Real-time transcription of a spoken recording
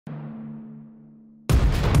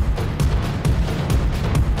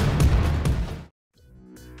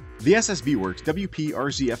The SSV Works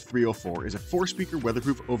WP-HRCA is a 4-speaker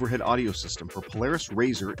weatherproof overhead audio system for Polaris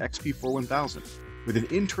RZR XP4 1000 with an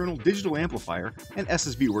internal digital amplifier and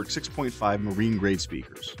SSV Works 6.5 marine-grade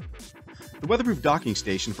speakers. The weatherproof docking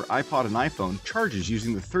station for iPod and iPhone charges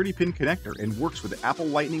using the 30-pin connector and works with the Apple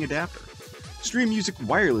Lightning adapter. Stream music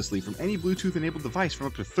wirelessly from any Bluetooth-enabled device from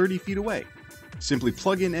up to 30 feet away. Simply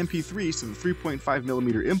plug in MP3s to the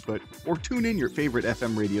 3.5mm input or tune in your favorite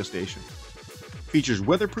FM radio station. Features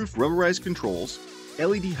weatherproof rubberized controls,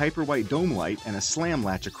 LED hyperwhite dome light, and a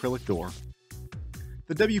slam-latch acrylic door.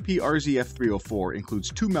 The WP-RZF304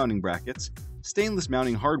 includes 2 mounting brackets, stainless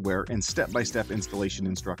mounting hardware, and step-by-step installation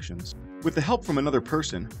instructions. With the help from another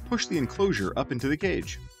person, push the enclosure up into the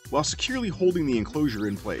cage. While securely holding the enclosure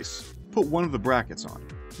in place, put one of the brackets on.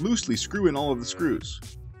 Loosely screw in all of the screws.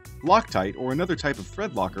 Loctite or another type of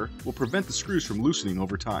thread locker will prevent the screws from loosening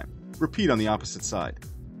over time. Repeat on the opposite side.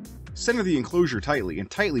 Center the enclosure tightly and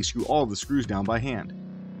tightly screw all of the screws down by hand.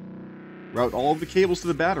 Route all of the cables to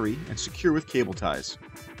the battery and secure with cable ties.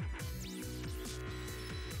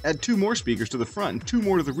 Add 2 more speakers to the front and 2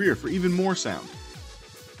 more to the rear for even more sound.